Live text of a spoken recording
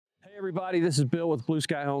Everybody, this is Bill with Blue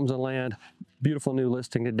Sky Homes and Land. Beautiful new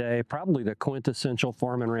listing today. Probably the quintessential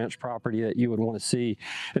farm and ranch property that you would want to see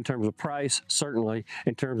in terms of price, certainly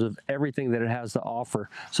in terms of everything that it has to offer.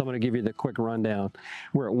 So I'm going to give you the quick rundown.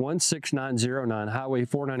 We're at 16909 Highway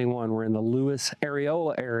 491. We're in the Lewis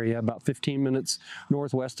Arriola area, about 15 minutes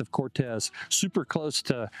northwest of Cortez, super close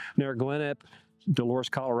to Narragansett, Dolores,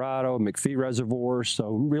 Colorado, McPhee Reservoir,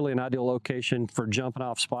 so really an ideal location for jumping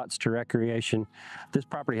off spots to recreation. This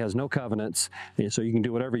property has no covenants, so you can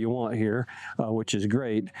do whatever you want here, which is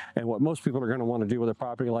great. And what most people are going to want to do with a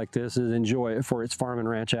property like this is enjoy it for its farm and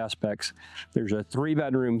ranch aspects. There's a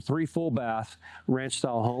 3-bedroom, 3 full bath ranch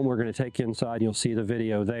style home. We're going to take you inside. You'll see the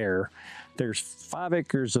video there. There's 5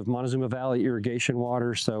 acres of Montezuma Valley irrigation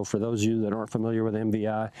water. So for those of you that aren't familiar with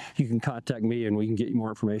MVI, you can contact me and we can get you more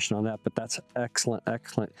information on that. But that's excellent,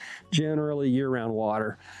 generally year-round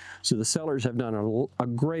water. So the sellers have done a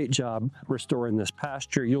great job restoring this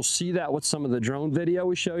pasture. You'll see that with some of the drone video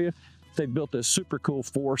we show you. They've built this super cool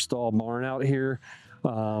 4-stall barn out here,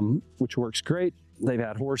 which works great. They've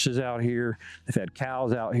had horses out here. They've had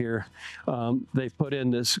cows out here. They've put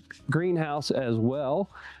in this greenhouse as well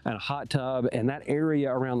and a hot tub, and that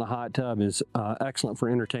area around the hot tub is excellent for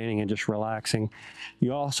entertaining and just relaxing.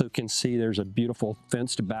 You also can see there's a beautiful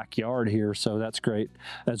fenced backyard here, so that's great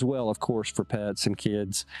as well, of course, for pets and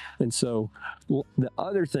kids. And so the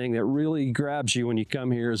other thing that really grabs you when you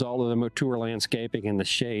come here is all of the mature landscaping and the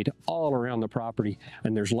shade all around the property,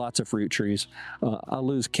 and there's lots of fruit trees. I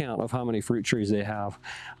lose count of how many fruit trees they have.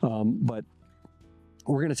 But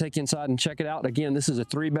we're going to take you inside and check it out. Again, this is a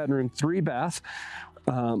 3-bedroom, 3-bath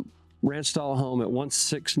ranch style home at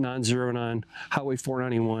 16909 Highway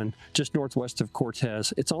 491, just northwest of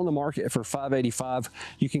Cortez. It's on the market for $585.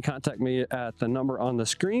 You can contact me at the number on the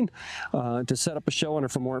screen to set up a showing or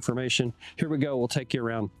for more information. Here we go. We'll take you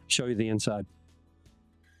around, show you the inside.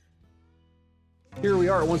 Here we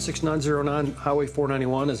are at 16909 Highway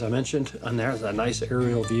 491, as I mentioned, and there's a nice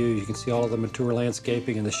aerial view. You can see all of the mature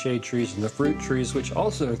landscaping and the shade trees and the fruit trees, which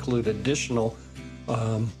also include additional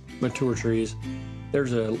mature trees.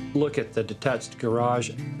 There's a look at the detached garage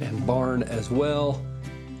and barn as well.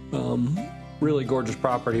 Really gorgeous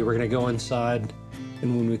property. We're going to go inside,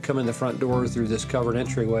 and when we come in the front door through this covered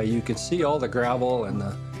entryway, you can see all the gravel and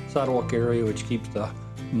the sidewalk area, which keeps the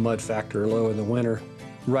mud factor low in the winter.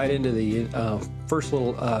 Right into the first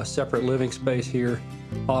little separate living space here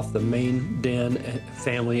off the main den and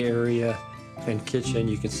family area and kitchen.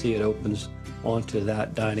 You can see it opens onto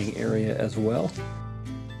that dining area as well.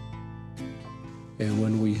 And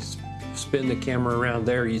when we spin the camera around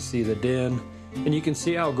there, you see the den, and you can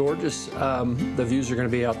see how gorgeous the views are going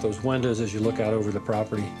to be out those windows as you look out over the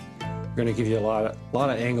property. We're going to give you a lot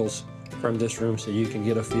of angles from this room so you can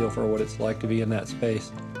get a feel for what it's like to be in that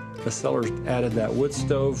space. The sellers added that wood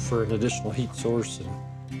stove for an additional heat source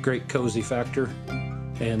and great cozy factor.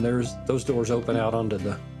 And those doors open out onto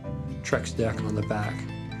the trex deck on the back.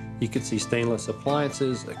 You can see stainless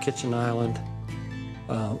appliances, a kitchen island,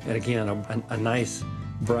 and again, a nice,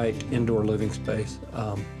 bright indoor living space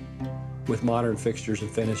with modern fixtures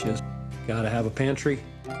and finishes. Gotta have a pantry.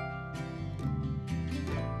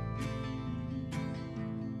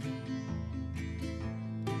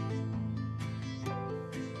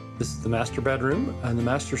 This is the master bedroom and the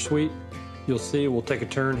master suite. You'll see, we'll take a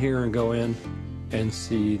turn here and go in and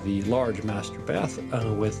see the large master bath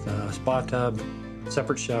with a spa tub,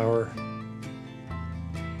 separate shower,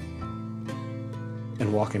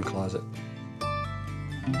 and walk-in closet.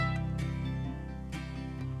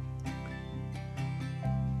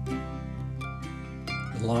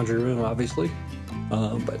 The laundry room, obviously,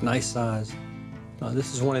 but nice size.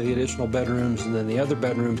 This is one of the additional bedrooms, and then the other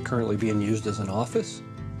bedroom is currently being used as an office.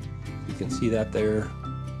 You can see that there.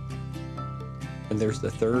 And there's the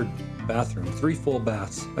 3rd bathroom, 3 full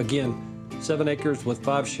baths. Again, 7 acres with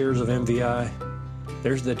 5 shares of MVI.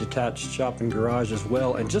 There's the detached shop and garage as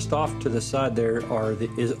well. And just off to the side there are the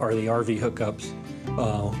RV hookups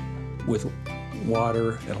with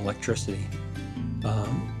water and electricity.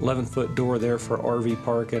 11-foot door there for RV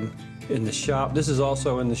parking. In the shop, this is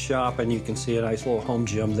also in the shop, and you can see a nice little home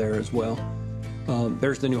gym there as well.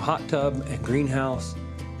 There's the new hot tub and greenhouse,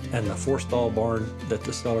 and the 4-stall barn that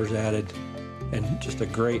the sellers added, and just a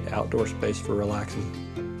great outdoor space for relaxing.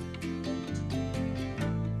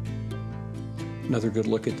 Another good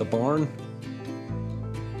look at the barn.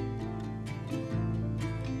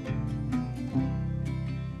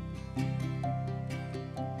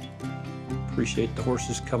 Appreciate the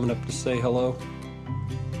horses coming up to say hello.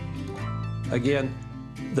 Again,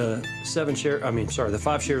 the 5 shares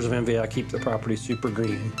of MVI keep the property super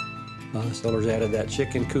green. Sellers added that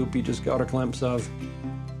chicken coop you just got a glimpse of.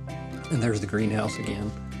 And there's the greenhouse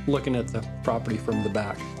again, looking at the property from the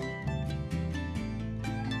back.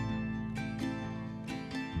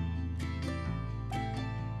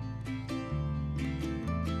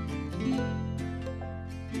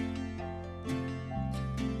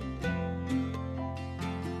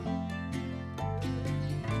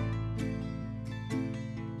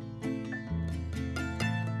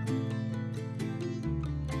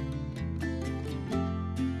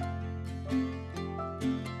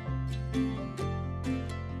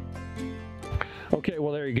 Okay,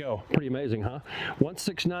 well, there you go. Pretty amazing, huh?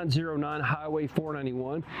 16909 Highway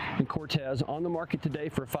 491 in Cortez, on the market today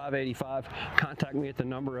for $585. Contact me at the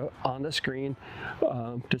number on the screen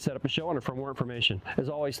to set up a showing or for more information. As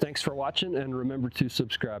always, thanks for watching, and remember to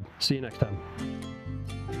subscribe. See you next time.